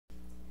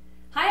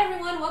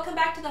welcome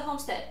back to the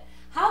homestead.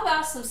 How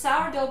about some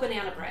sourdough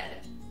banana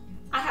bread?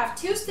 I have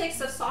 2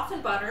 sticks of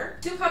softened butter,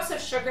 2 cups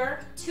of sugar,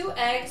 2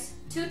 eggs,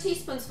 2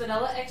 teaspoons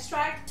vanilla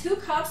extract, 2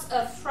 cups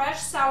of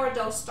fresh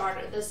sourdough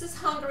starter. This is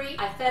hungry.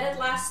 I fed it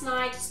last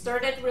night,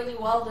 stirred it really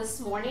well this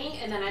morning,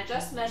 and then I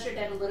just measured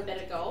it a little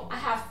bit ago. I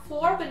have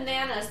 4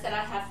 bananas that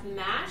I have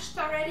mashed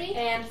already,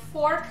 and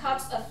 4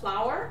 cups of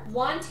flour,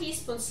 1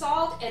 teaspoon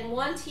salt, and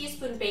 1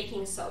 teaspoon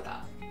baking soda.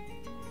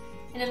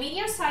 In a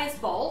medium-sized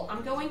bowl,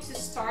 I'm going to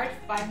start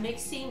by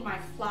mixing my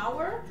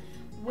flour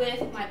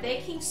with my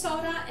baking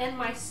soda and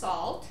my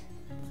salt.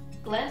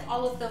 Blend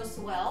all of those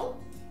well.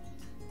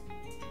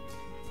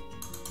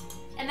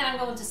 And then I'm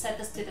going to set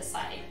this to the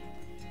side.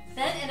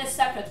 Then in a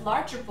separate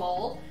larger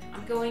bowl,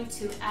 I'm going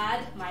to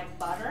add my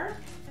butter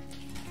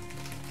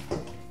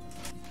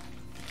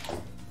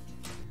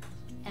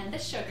and the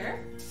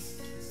sugar.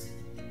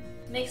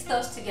 Mix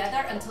those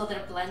together until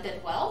they're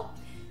blended well.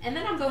 And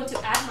then I'm going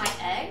to add my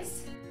eggs.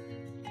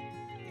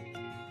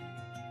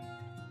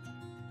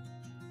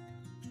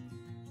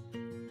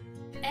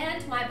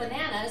 And my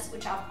bananas,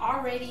 which I've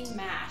already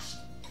mashed.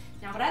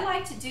 Now what I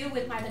like to do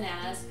with my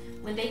bananas,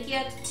 when they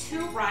get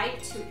too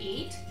ripe to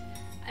eat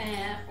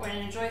or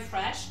enjoy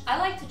fresh, I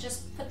like to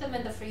just put them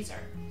in the freezer.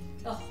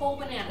 The whole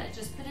banana,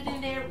 just put it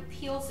in there with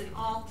peels and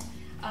all,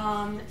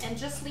 and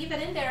just leave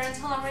it in there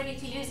until I'm ready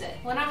to use it.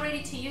 When I'm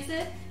ready to use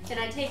it, then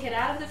I take it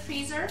out of the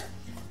freezer,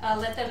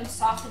 let them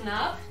soften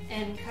up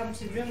and come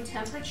to room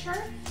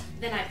temperature.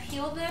 Then I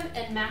peel them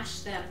and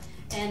mash them.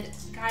 And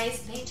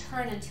guys, they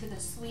turn into the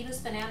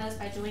sweetest bananas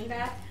by doing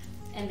that,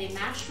 and they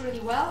mash really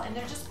well, and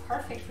they're just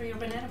perfect for your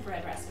banana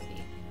bread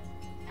recipe.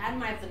 Add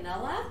my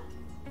vanilla,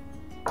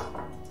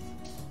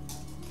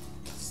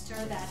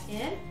 stir that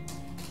in,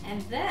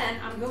 and then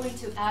I'm going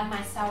to add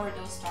my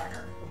sourdough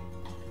starter.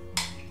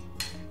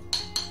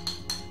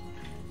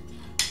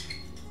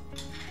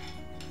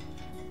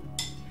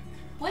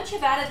 Once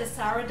you've added the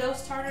sourdough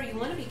starter, you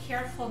want to be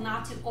careful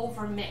not to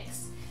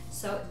overmix.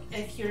 So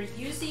if you're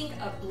using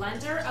a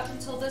blender up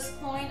until this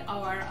point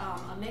or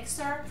a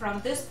mixer, from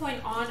this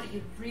point on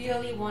you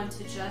really want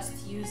to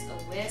just use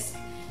a whisk.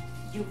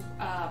 You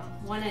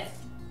want it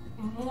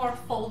more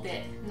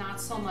folded, not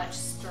so much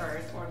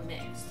stirred or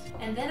mixed.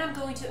 And then I'm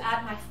going to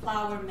add my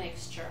flour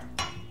mixture.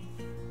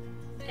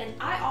 And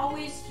I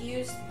always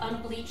use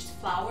unbleached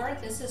flour.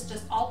 This is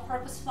just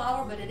all-purpose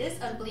flour, but it is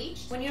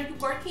unbleached. When you're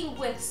working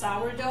with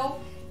sourdough,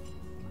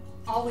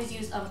 always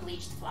use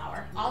unbleached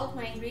flour. All of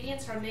my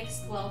ingredients are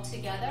mixed well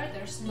together.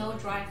 There's no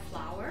dry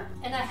flour.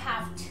 And I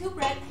have 2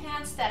 bread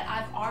pans that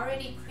I've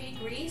already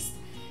pre-greased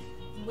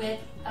with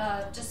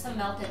just some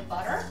melted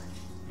butter.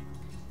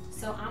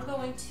 So I'm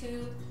going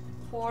to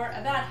pour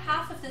about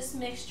half of this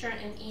mixture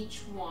in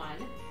each one.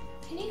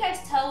 Can you guys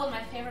tell what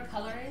my favorite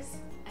color is?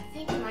 I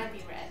think it might be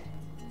red.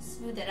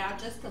 Smooth it out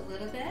just a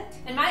little bit.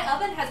 And my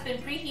oven has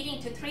been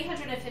preheating to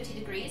 350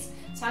 degrees.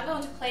 So I'm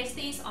going to place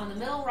these on the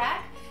middle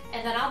rack,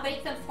 and then I'll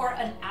bake them for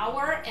an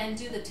hour and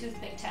do the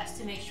toothpick test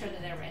to make sure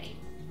that they're ready.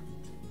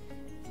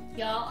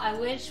 Y'all, I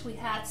wish we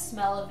had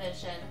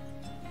smell-o-vision.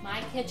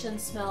 My kitchen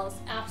smells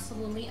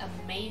absolutely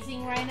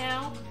amazing right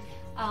now.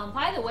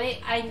 By the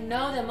way, I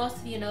know that most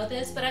of you know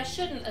this, but I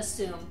shouldn't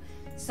assume.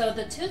 So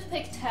the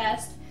toothpick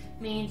test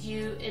means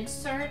you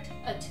insert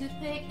a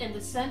toothpick in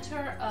the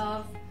center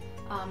of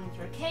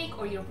your cake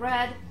or your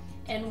bread,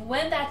 and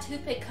when that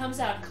toothpick comes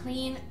out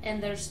clean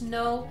and there's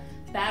no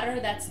batter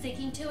that's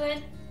sticking to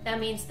it, that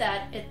means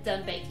that it's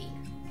done baking.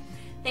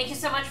 Thank you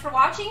so much for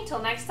watching.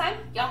 Till next time,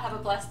 y'all have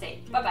a blessed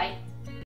day. Bye-bye.